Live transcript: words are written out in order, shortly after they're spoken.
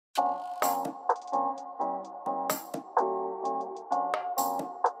What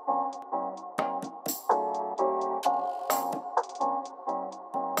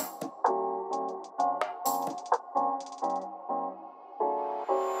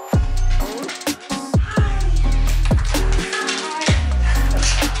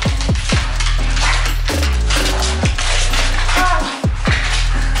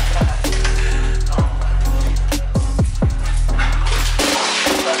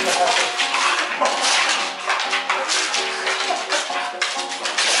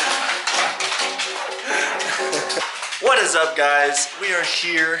is up, guys? We are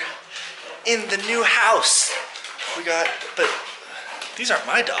here in the new house. But these aren't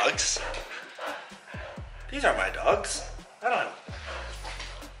my dogs. These aren't my dogs. I don't know.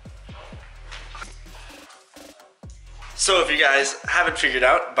 So if you guys haven't figured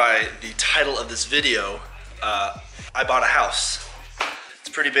out by the title of this video, I bought a house. It's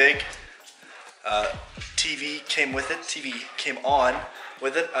pretty big. TV came with it. TV came on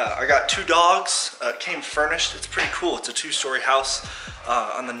with it. I got 2 dogs. It came furnished. It's pretty cool. It's a 2-story house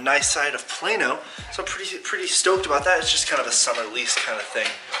on the nice side of Plano. So I'm pretty stoked about that. It's just kind of a summer lease kind of thing.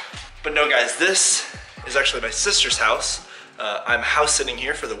 But no, guys, this is actually my sister's house. I'm house sitting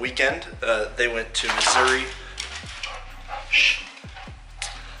here for the weekend. They went to Missouri.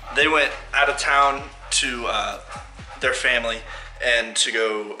 They went out of town to their family and to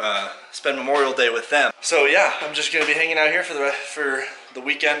go spend Memorial Day with them. So yeah, I'm just gonna be hanging out here for the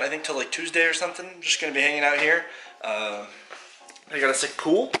weekend. I think till like Tuesday or something. I'm just gonna be hanging out here. They got a sick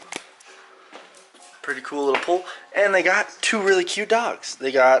pool, pretty cool little pool, and they got 2 really cute dogs.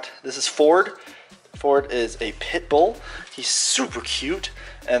 This is Ford. Ford is a pit bull. He's super cute.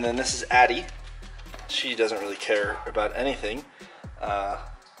 And then this is Addie. She doesn't really care about anything. But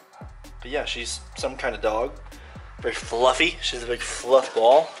yeah, she's some kind of dog. Very fluffy. She's a big fluff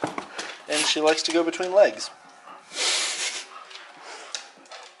ball. And she likes to go between legs.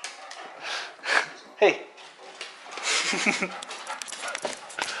 Hey.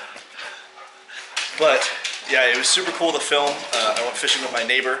 But yeah, it was super cool to film. I went fishing with my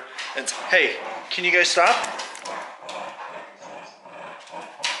neighbor. And hey, can you guys stop?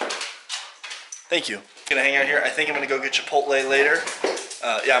 Thank you. Gonna hang out here. I think I'm gonna go get Chipotle later.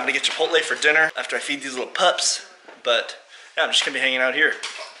 Yeah, I'm gonna get Chipotle for dinner after I feed these little pups. But yeah, I'm just gonna be hanging out here,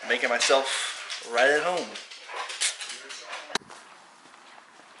 making myself right at home.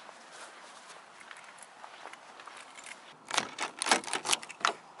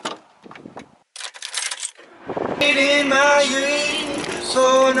 In my dream,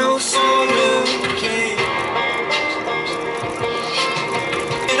 so no solo king.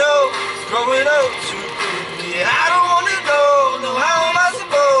 You know, growing up too quickly. I don't wanna go. No, how am I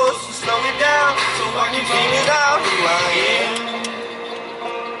supposed to slow it down so I can figure out who I am?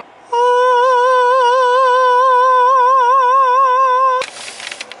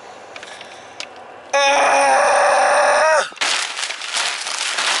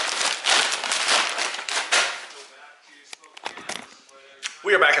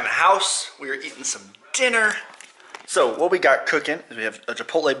 We are back in the house. We are eating some dinner. So what we got cooking is we have a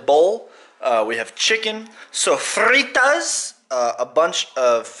Chipotle bowl. We have chicken, sofritas, a bunch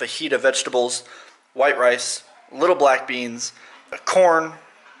of fajita vegetables, white rice, little black beans, corn,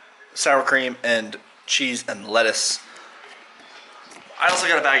 sour cream, and cheese and lettuce. I also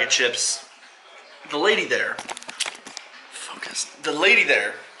got a bag of chips. The lady there,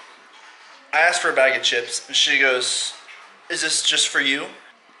 I asked for a bag of chips, and she goes, "Is this just for you?"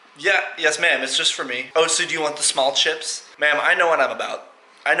 "Yeah, yes ma'am, it's just for me." "Oh, so do you want the small chips?" "Ma'am, I know what I'm about.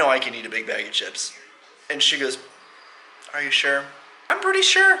 I know I can eat a big bag of chips." And she goes, "Are you sure?" "I'm pretty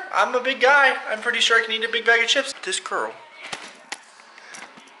sure. I'm a big guy. I'm pretty sure I can eat a big bag of chips." This girl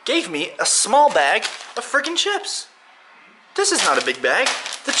gave me a small bag of freaking chips. This is not a big bag.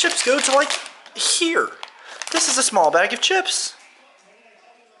 The chips go to like here. This is a small bag of chips.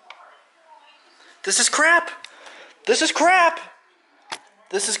 This is crap. This is crap.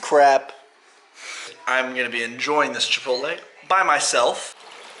 This is crap. I'm gonna be enjoying this Chipotle by myself.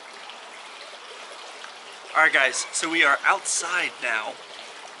 Alright guys, so we are outside now,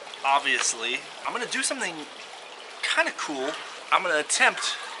 obviously. I'm gonna do something kind of cool. I'm gonna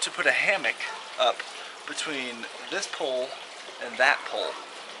attempt to put a hammock up between this pole and that pole.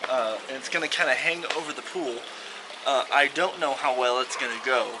 And it's gonna kind of hang over the pool. I don't know how well it's gonna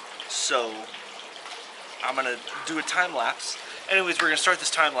go, so I'm gonna do a time lapse. Anyways, we're gonna start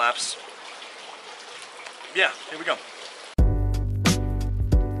this time lapse. Yeah, here we go.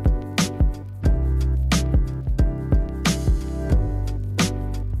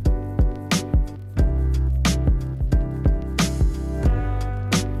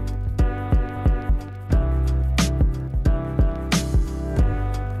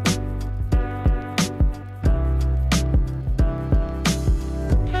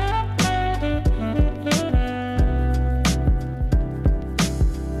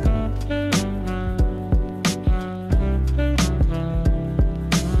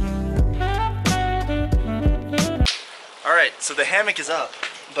 so the hammock is up,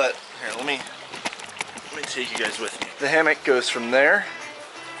 but here, let me take you guys with me. The hammock goes from there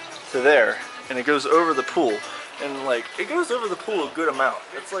to there, and it goes over the pool, and like it goes over the pool a good amount.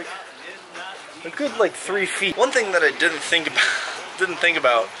 It's like a good like 3 feet. One thing that I didn't think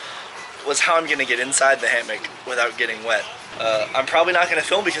about was how I'm gonna get inside the hammock without getting wet. I'm probably not gonna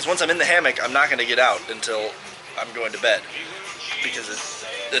film because once I'm in the hammock, I'm not gonna get out until I'm going to bed because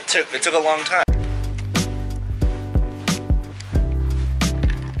it took a long time.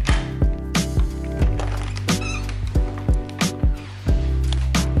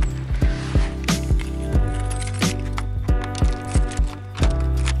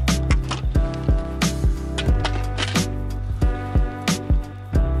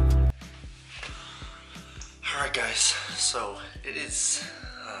 Alright guys, so it is,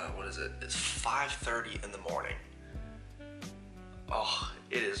 what is it? It's 5:30 in the morning. Oh,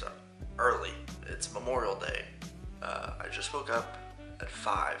 it is early. It's Memorial Day. I just woke up at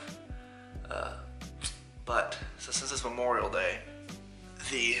 5. But so since it's Memorial Day,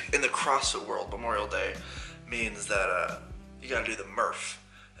 in the CrossFit world, Memorial Day means that you gotta do the Murph.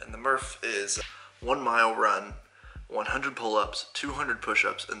 And the Murph is 1 mile run, 100 pull-ups, 200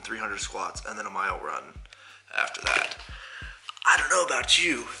 push-ups, and 300 squats, and then a mile run after that. I don't know about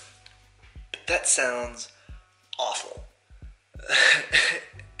you, but that sounds awful.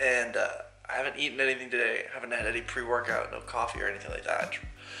 And I haven't eaten anything today. I haven't had any pre-workout, no coffee or anything like that.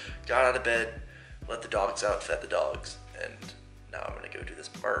 Got out of bed, let the dogs out, fed the dogs, and now I'm gonna go do this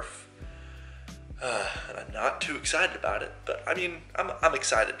Murph. And I'm not too excited about it, but I mean, I'm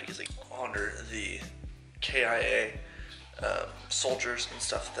excited because I honor the KIA soldiers and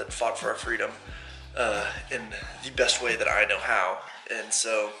stuff that fought for our freedom in the best way that I know how. And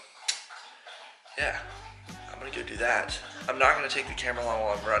so, yeah, I'm gonna go do that. I'm not gonna take the camera along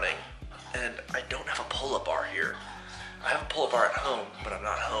while I'm running, and I don't have a pull-up bar here. I have a pull-up bar at home, but I'm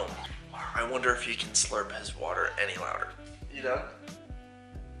not home. I wonder if he can slurp his water any louder. You done?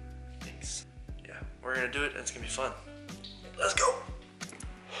 Thanks. Yeah, we're gonna do it, and it's gonna be fun. Let's go.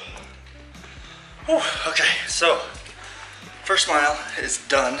 Whew, okay, so first mile is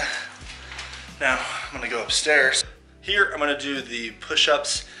done. Now I'm gonna go upstairs. Here I'm gonna do the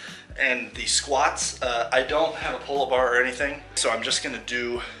push-ups and the squats. I don't have a pull-up bar or anything, so I'm just gonna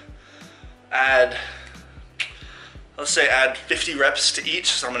let's say add 50 reps to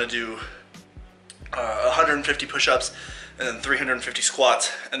each. So I'm gonna do 150 push-ups and then 350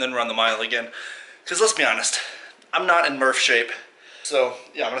 squats and then run the mile again. Because let's be honest, I'm not in Murph shape. So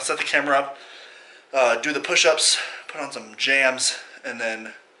yeah, I'm gonna set the camera up, do the push-ups, put on some jams, and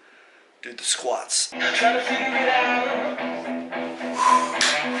then do the squats. I'm trying to figure it out.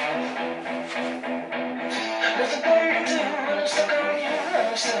 There's a thing to do when I'm stuck on you.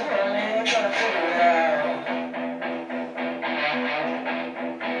 I'm still running, trying to figure it out.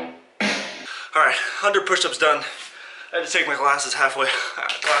 Alright, 100 push-ups done. I had to take my glasses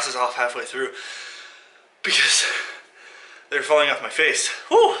off halfway through because they're falling off my face.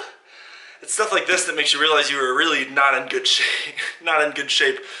 Whew! It's stuff like this that makes you realize you were really not in good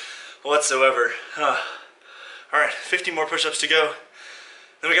shape whatsoever. Alright, 50 more push-ups to go.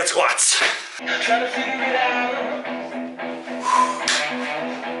 Then we got squats. I'm trying to figure it out.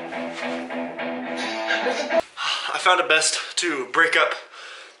 I found it best to break up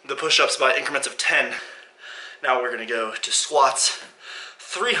the push-ups by increments of 10. Now we're gonna go to squats.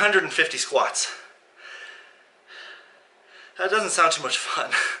 350 squats. That doesn't sound too much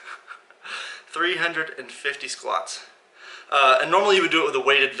fun. 350 squats. And normally you would do it with a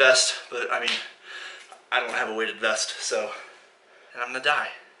weighted vest, but I mean, I don't have a weighted vest, so, and I'm gonna die.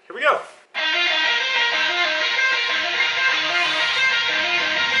 Here we go.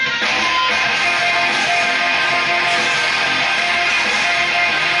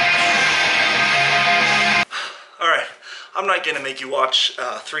 Alright, I'm not gonna make you watch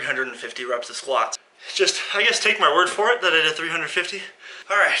 350 reps of squats. Just, I guess, take my word for it that I did 350.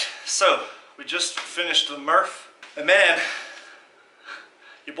 Alright, so, we just finished the Murph. And man,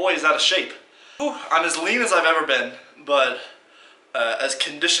 your boy is out of shape. Ooh, I'm as lean as I've ever been, but as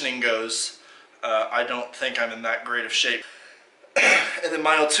conditioning goes, I don't think I'm in that great of shape. And then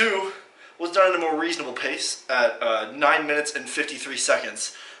mile 2 was done at a more reasonable pace at 9 minutes and 53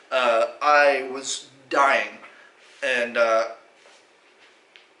 seconds. I was dying, and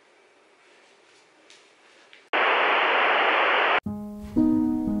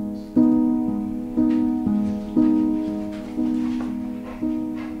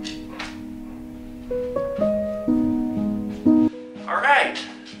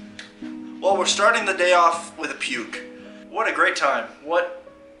well, we're starting the day off with a puke. What a great time. What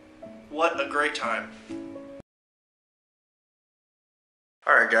a great time.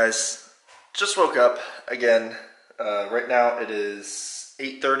 Alright guys, just woke up again. Right now it is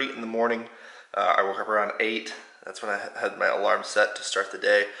 8:30 in the morning. I woke up around 8. That's when I had my alarm set to start the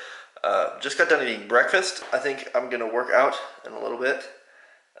day. Just got done eating breakfast. I think I'm going to work out in a little bit.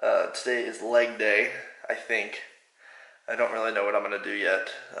 Today is leg day, I think. I don't really know what I'm going to do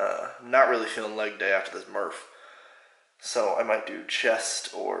yet. I'm not really feeling leg day after this Murph. So I might do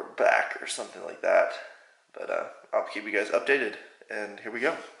chest or back or something like that. But I'll keep you guys updated. And here we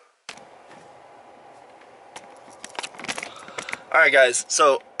go. Alright guys,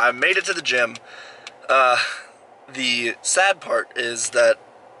 so I made it to the gym. The sad part is that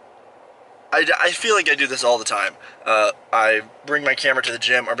I feel like I do this all the time. I bring my camera to the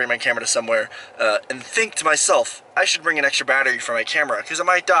gym or bring my camera to somewhere and think to myself, I should bring an extra battery for my camera because I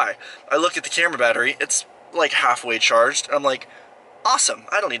might die. I look at the camera battery, it's like halfway charged, and I'm like, awesome,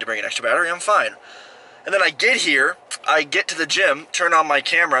 I don't need to bring an extra battery, I'm fine. And then I get here, I get to the gym, turn on my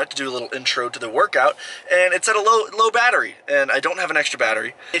camera to do a little intro to the workout, and it's at a low battery, and I don't have an extra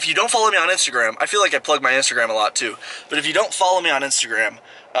battery. If you don't follow me on Instagram, I feel like I plug my Instagram a lot too, but if you don't follow me on Instagram,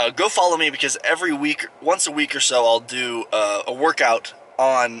 go follow me because every week, once a week or so, I'll do a workout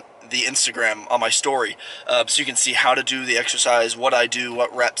on the Instagram, on my story, so you can see how to do the exercise, what I do,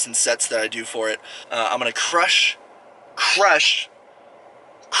 what reps and sets that I do for it. I'm gonna crush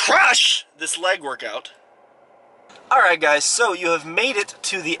this leg workout. Alright guys, so you have made it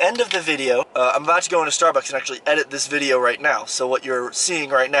to the end of the video. I'm about to go into Starbucks and actually edit this video right now. So what you're seeing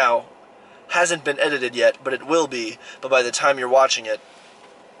right now hasn't been edited yet, but it will be. But by the time you're watching it,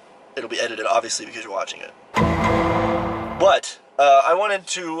 it'll be edited, obviously, because you're watching it. But I wanted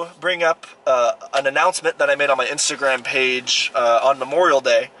to bring up an announcement that I made on my Instagram page on Memorial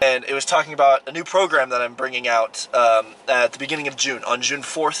Day, and it was talking about a new program that I'm bringing out at the beginning of June, on June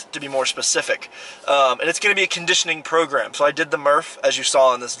 4th to be more specific. And it's going to be a conditioning program. So I did the Murph, as you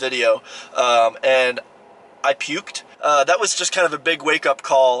saw in this video, and I puked. That was just kind of a big wake-up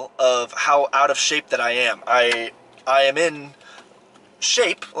call of how out of shape that I am. I am in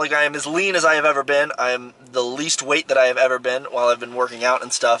shape, like I am as lean as I have ever been. I am the least weight that I have ever been while I've been working out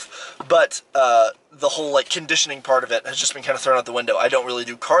and stuff, but the whole like conditioning part of it has just been kind of thrown out the window. I don't really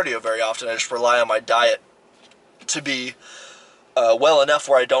do cardio very often. I just rely on my diet to be well enough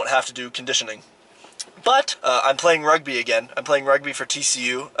where I don't have to do conditioning. But I'm playing rugby again. I'm playing rugby for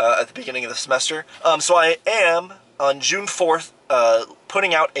TCU at the beginning of the semester. So I am, on June 4th,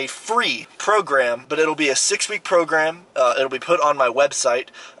 putting out a free program, but it'll be a 6-week program. It'll be put on my website.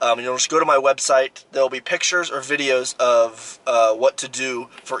 You'll just go to my website. There'll be pictures or videos of what to do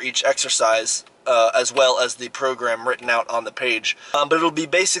for each exercise, as well as the program written out on the page. But it'll be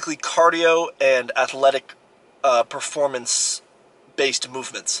basically cardio and athletic performance-based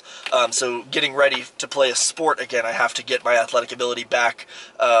movements. So getting ready to play a sport again, I have to get my athletic ability back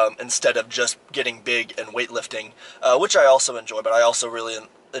instead of just getting big and weightlifting, which I also enjoy, but I also really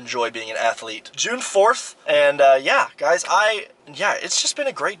enjoy being an athlete. June 4th, and yeah, guys, it's just been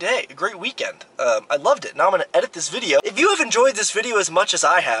a great day, a great weekend. I loved it. Now I'm going to edit this video. If you have enjoyed this video as much as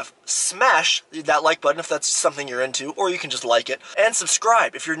I have, smash that like button if that's something you're into, or you can just like it, and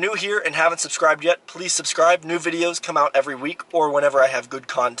subscribe. If you're new here and haven't subscribed yet, please subscribe. New videos come out every week, or whenever I have good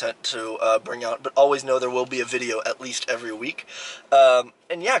content to bring out, but always know there will be a video at least every week.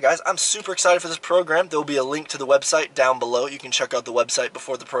 And yeah, guys, I'm super excited for this program. There will be a link to the website down below. You can check out the website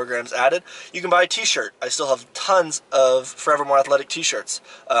before the program's added. You can buy a t-shirt. I still have tons of Forever More Athletic t-shirts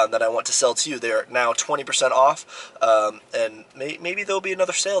that I want to sell to you. They are now 20% off, and maybe there will be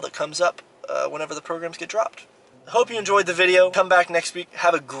another sale that comes up whenever the programs get dropped. Hope you enjoyed the video. Come back next week.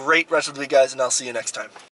 Have a great rest of the week, guys, and I'll see you next time.